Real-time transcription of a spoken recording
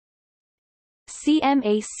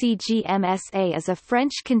CMA-CGM SA is a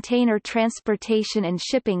French container transportation and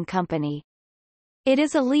shipping company. It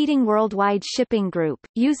is a leading worldwide shipping group,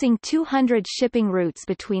 using 200 shipping routes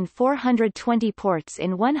between 420 ports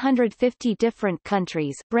in 150 different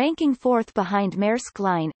countries, ranking fourth behind Maersk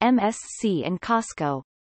Line, MSC and COSCO.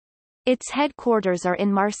 Its headquarters are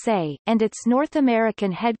in Marseille, and its North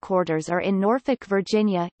American headquarters are in Norfolk,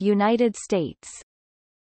 Virginia, United States.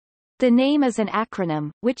 The name is an acronym,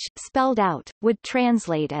 which, spelled out, would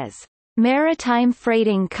translate as Maritime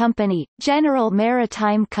Freighting Company, General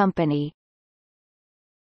Maritime Company.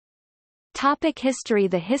 Topic history.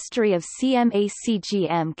 The history of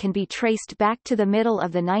CMA-CGM can be traced back to the middle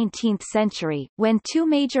of the 19th century, when two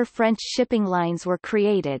major French shipping lines were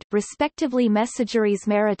created, respectively Messageries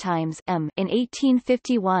Maritimes in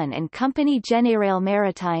 1851 and Compagnie Générale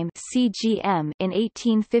Maritime (CGM) in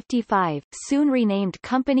 1855, soon renamed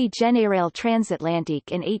Compagnie Générale Transatlantique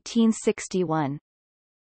in 1861.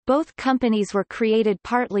 Both companies were created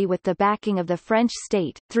partly with the backing of the French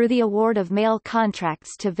state, through the award of mail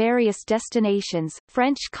contracts to various destinations,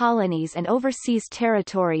 French colonies and overseas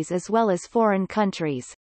territories as well as foreign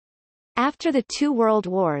countries. After the two world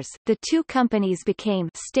wars, the two companies became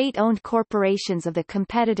state-owned corporations of the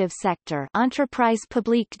competitive sector, Entreprise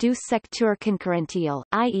publique du secteur concurrentiel,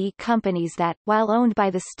 i.e. companies that, while owned by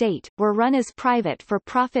the state, were run as private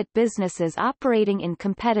for-profit businesses operating in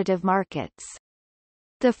competitive markets.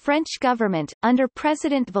 The French government, under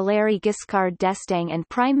President Valéry Giscard d'Estaing and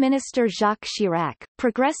Prime Minister Jacques Chirac,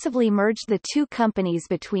 progressively merged the two companies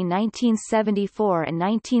between 1974 and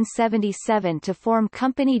 1977 to form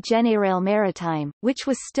Compagnie Générale Maritime, which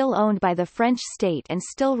was still owned by the French state and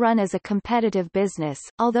still run as a competitive business,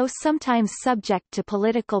 although sometimes subject to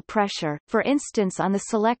political pressure, for instance on the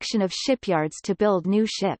selection of shipyards to build new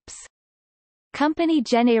ships. Compagnie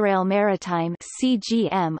Générale Maritime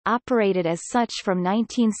 (CGM) operated as such from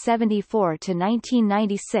 1974 to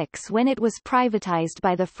 1996 when it was privatized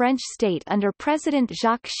by the French state under President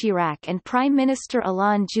Jacques Chirac and Prime Minister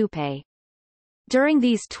Alain Juppé. During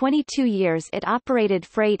these 22 years it operated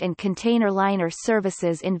freight and container liner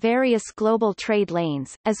services in various global trade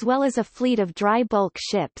lanes, as well as a fleet of dry bulk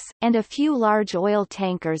ships, and a few large oil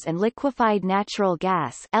tankers and liquefied natural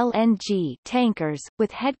gas (LNG) tankers,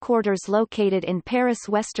 with headquarters located in Paris'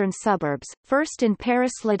 western suburbs, first in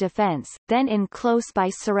Paris La Défense, then in close-by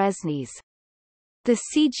Suresnes. The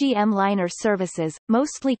CGM liner services,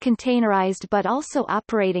 mostly containerized but also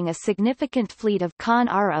operating a significant fleet of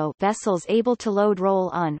con-RO vessels able to load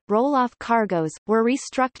roll-on, roll-off cargoes, were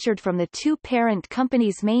restructured from the two parent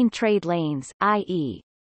companies' main trade lanes, i.e.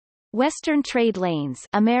 Western Trade Lanes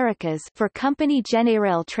Americas for Compagnie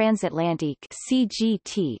Générale Transatlantique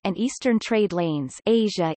 (CGT) and Eastern Trade Lanes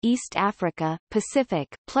Asia, East Africa,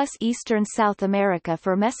 Pacific, plus Eastern South America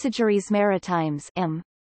for Messageries Maritimes (M).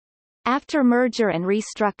 After merger and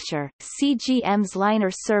restructure, CGM's liner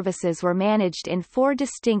services were managed in four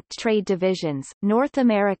distinct trade divisions, North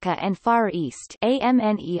America and Far East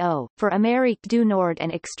AMNEO, for Amérique du Nord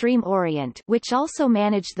and Extreme Orient, which also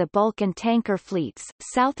managed the bulk and tanker fleets,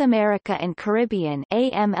 South America and Caribbean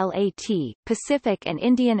AMLAT, Pacific and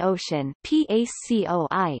Indian Ocean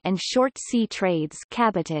PACOI, and short sea trades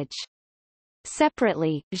cabotage.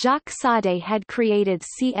 Separately, Jacques Sade had created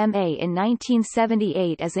CMA in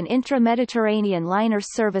 1978 as an intra-Mediterranean liner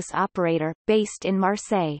service operator, based in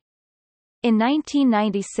Marseille. In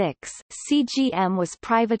 1996, CGM was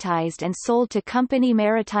privatized and sold to Compagnie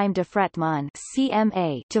Maritime de Frettement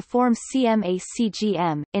 (CMA) to form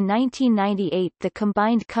CMA-CGM. In 1998, the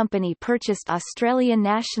combined company purchased Australian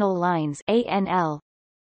National Lines (ANL).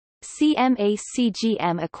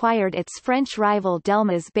 CMA-CGM acquired its French rival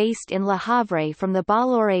Delmas based in Le Havre from the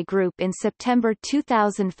Bolloré Group in September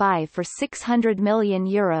 2005 for €600 million.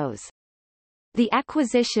 The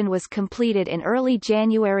acquisition was completed in early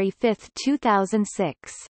January 5,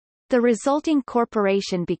 2006. The resulting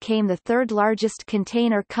corporation became the third largest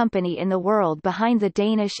container company in the world behind the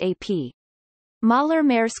Danish AP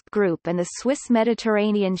Møller-Maersk Group and the Swiss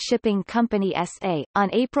Mediterranean Shipping Company SA. On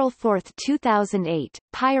April 4, 2008,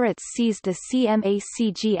 pirates seized the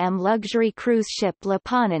CMA-CGM luxury cruise ship Le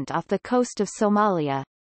Ponant off the coast of Somalia.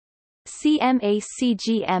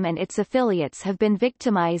 CMA-CGM and its affiliates have been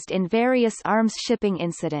victimized in various arms shipping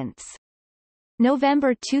incidents.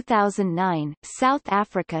 November 2009, South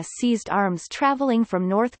Africa seized arms traveling from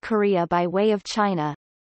North Korea by way of China.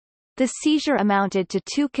 The seizure amounted to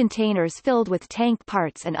 2 containers filled with tank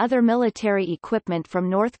parts and other military equipment from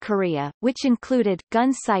North Korea, which included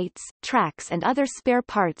gun sights, tracks and other spare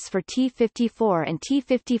parts for T-54 and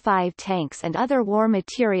T-55 tanks and other war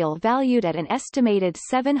material valued at an estimated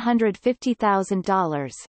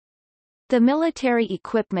 $750,000. The military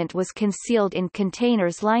equipment was concealed in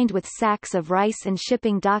containers lined with sacks of rice, and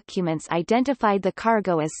shipping documents identified the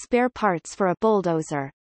cargo as spare parts for a bulldozer.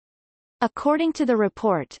 According to the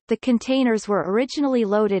report, the containers were originally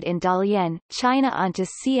loaded in Dalian, China onto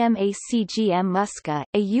CMACGM Musca,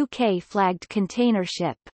 a UK-flagged container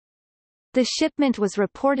ship. The shipment was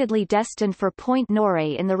reportedly destined for Point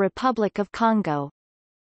Noire in the Republic of Congo.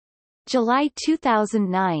 July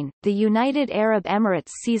 2009, the United Arab Emirates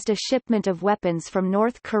seized a shipment of weapons from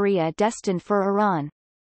North Korea destined for Iran.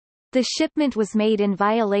 The shipment was made in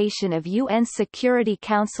violation of UN Security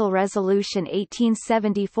Council Resolution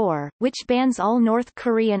 1874, which bans all North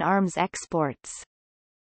Korean arms exports.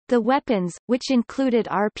 The weapons, which included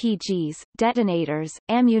RPGs, detonators,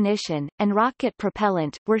 ammunition, and rocket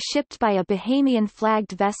propellant, were shipped by a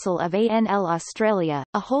Bahamian-flagged vessel of ANL Australia,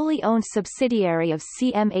 a wholly owned subsidiary of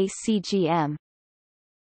CMACGM.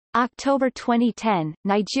 October 2010,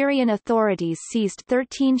 Nigerian authorities seized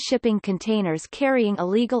 13 shipping containers carrying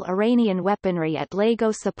illegal Iranian weaponry at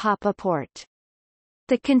Lagos Apapa port.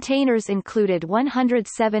 The containers included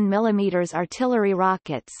 107 mm artillery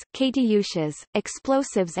rockets, katyushas,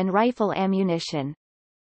 explosives and rifle ammunition.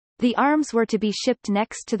 The arms were to be shipped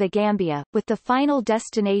next to the Gambia, with the final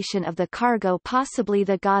destination of the cargo possibly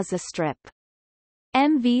the Gaza Strip.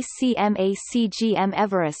 MVCMACGM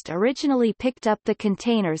Everest originally picked up the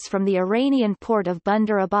containers from the Iranian port of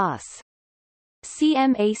Bandar Abbas.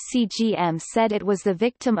 CMACGM said it was the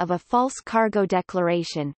victim of a false cargo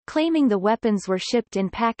declaration, claiming the weapons were shipped in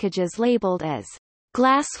packages labeled as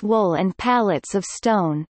glass wool and pallets of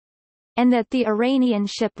stone, and that the Iranian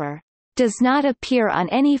shipper does not appear on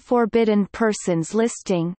any forbidden persons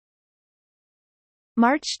listing.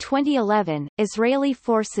 March 2011, Israeli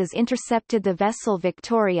forces intercepted the vessel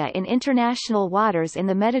Victoria in international waters in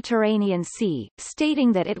the Mediterranean Sea,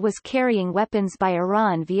 stating that it was carrying weapons by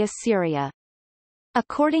Iran via Syria.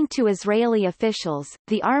 According to Israeli officials,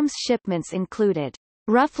 the arms shipments included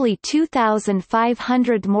roughly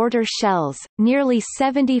 2,500 mortar shells, nearly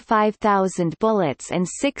 75,000 bullets and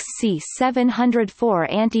 6 C-704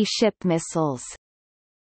 anti-ship missiles.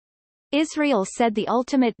 Israel said the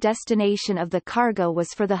ultimate destination of the cargo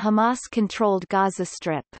was for the Hamas-controlled Gaza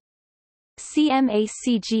Strip.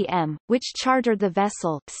 CMACGM, which chartered the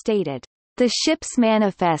vessel, stated, "The ship's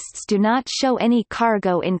manifests do not show any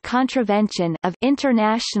cargo in contravention of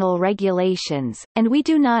international regulations, and we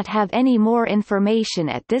do not have any more information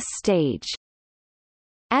at this stage."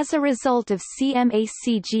 As a result of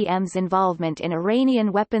CMACGM's involvement in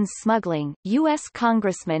Iranian weapons smuggling, U.S.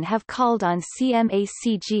 congressmen have called on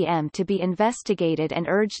CMACGM to be investigated and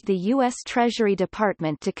urged the U.S. Treasury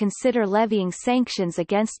Department to consider levying sanctions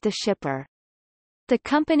against the shipper. The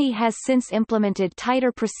company has since implemented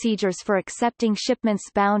tighter procedures for accepting shipments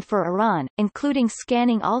bound for Iran, including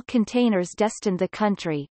scanning all containers destined the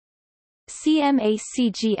country.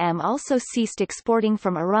 CMACGM also ceased exporting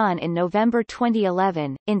from Iran in November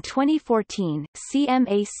 2011. In 2014,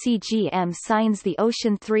 CMACGM signs the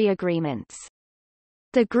Ocean 3 agreements.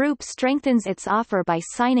 The group strengthens its offer by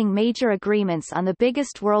signing major agreements on the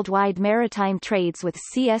biggest worldwide maritime trades with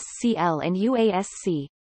CSCL and UASC.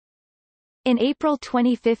 In April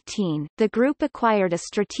 2015, the group acquired a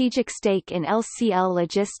strategic stake in LCL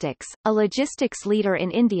Logistics, a logistics leader in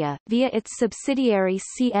India, via its subsidiary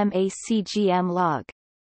CMACGM Log.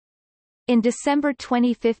 In December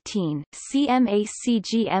 2015,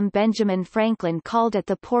 CMACGM Benjamin Franklin called at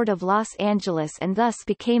the Port of Los Angeles and thus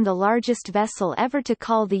became the largest vessel ever to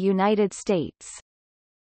call the United States.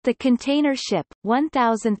 The container ship,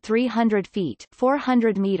 1,300 feet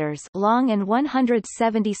 400 meters long and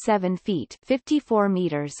 177 feet 54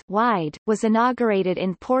 meters wide, was inaugurated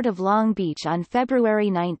in Port of Long Beach on February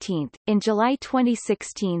 19. In July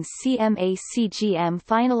 2016, CMACGM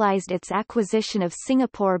finalized its acquisition of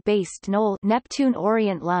Singapore-based Knoll Neptune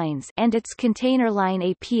Orient Lines and its container line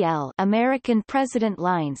APL American President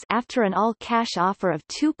Lines after an all-cash offer of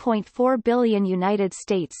 $2.4 billion United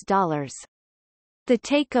States dollars. The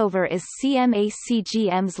takeover is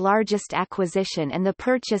CMACGM's largest acquisition and the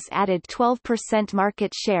purchase added 12%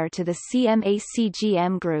 market share to the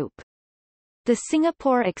CMACGM group. The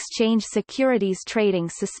Singapore Exchange Securities Trading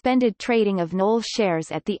suspended trading of Knoll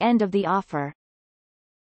shares at the end of the offer.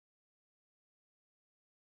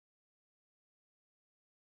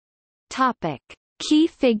 Topic: Key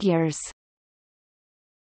figures.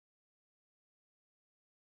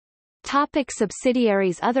 Topic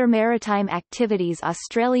subsidiaries. Other maritime activities.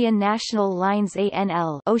 Australian National Lines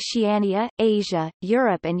ANL, Oceania, Asia,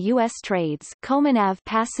 Europe and U.S. trades. Comanav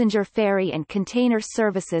passenger ferry and container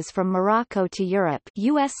services from Morocco to Europe.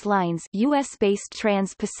 U.S. lines, U.S.-based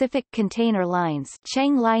Trans-Pacific Container Lines.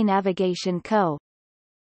 Chiang-Lai Navigation Co.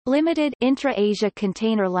 Limited, Intra-Asia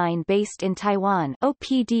Container Line based in Taiwan,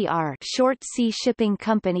 OPDR, Short Sea Shipping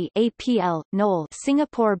Company, APL, Knoll,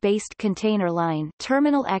 Singapore-based container line.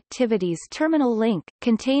 Terminal activities. Terminal Link,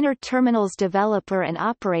 container terminals developer and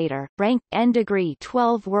operator. Rank N degree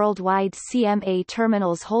 12 worldwide. CMA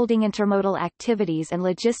Terminals Holding intermodal activities and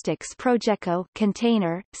logistics. Progeco,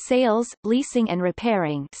 container, sales, leasing and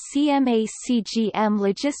repairing. CMA CGM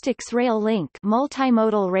Logistics. Rail Link,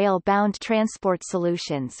 multimodal rail-bound transport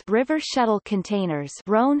solutions. River Shuttle Containers.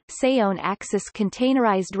 Rhone, Saone Axis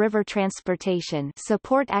Containerized River Transportation.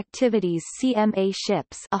 Support activities. CMA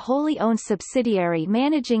Ships, a wholly owned subsidiary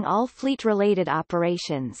managing all fleet-related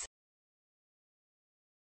operations.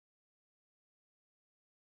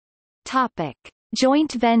 Topic: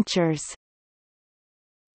 Joint ventures.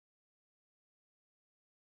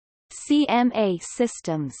 CMA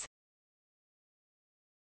Systems.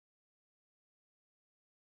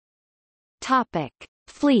 Topic: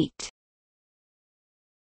 Fleet.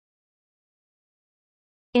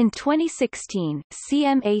 In 2016,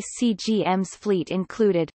 CMA CGM's fleet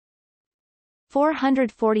included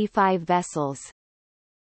 445 vessels,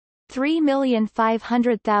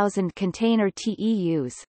 3,500,000 container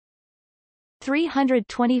TEUs,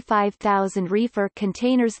 325,000 reefer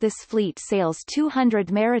containers. This fleet sails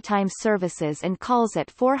 200 maritime services and calls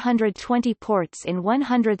at 420 ports in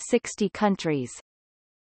 160 countries.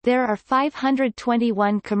 There are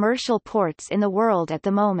 521 commercial ports in the world at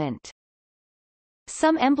the moment.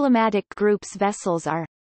 Some emblematic groups vessels are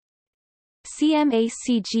CMA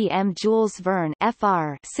CGM Jules Verne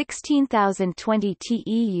FR 16,020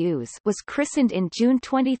 TEUs was christened in June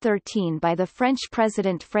 2013 by the French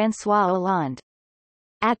President François Hollande.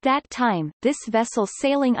 At that time, this vessel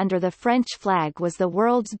sailing under the French flag was the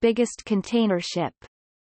world's biggest container ship.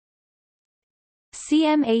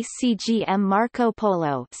 CMA CGM Marco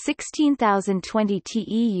Polo 16,020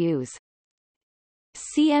 TEUs,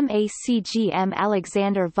 CMA CGM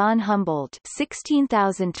Alexander von Humboldt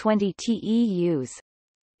 16,020 TEUs,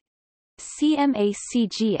 CMA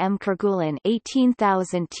CGM Kerguelen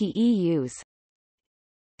 18,000 TEUs,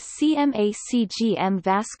 CMA CGM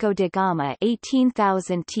Vasco da Gama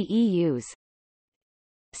 18,000 TEUs,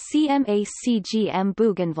 CMA CGM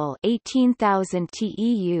Bougainville 18,000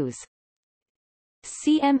 TEUs,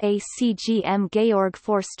 CMA CGM Georg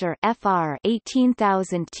Forster FR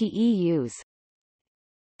 18,000 TEUs,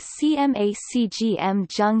 CMA CGM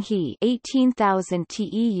Zhenghe 18,000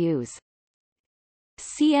 TEUs,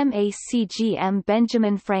 CMA CGM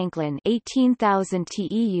Benjamin Franklin 18,000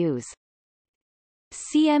 TEUs,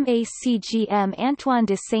 CMA CGM Antoine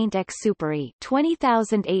de Saint-Exupéry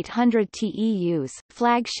 20,800 TEUs,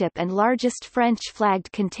 flagship and largest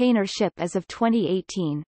French-flagged container ship as of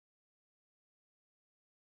 2018.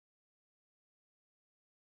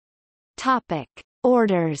 Topic: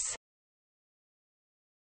 Orders.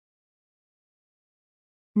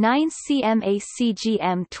 9 CMA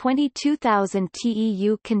CGM 22,000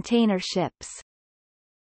 TEU container ships.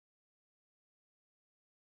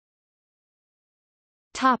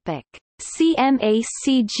 Topic: CMA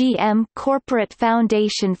CGM Corporate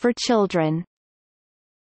Foundation for Children.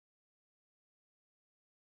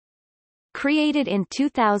 Created in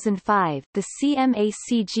 2005, the CMA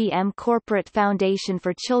CGM Corporate Foundation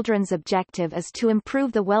for Children's objective is to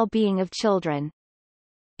improve the well-being of children.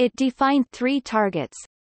 It defined 3 targets: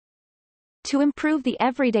 to improve the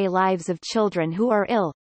everyday lives of children who are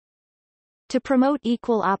ill, to promote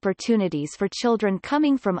equal opportunities for children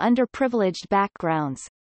coming from underprivileged backgrounds,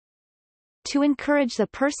 to encourage the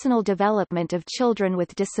personal development of children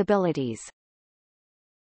with disabilities.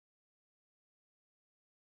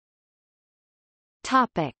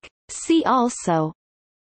 Topic: See also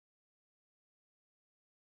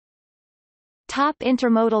Top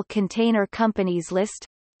intermodal container companies list,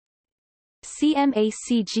 CMA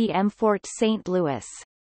CGM Fort St. Louis.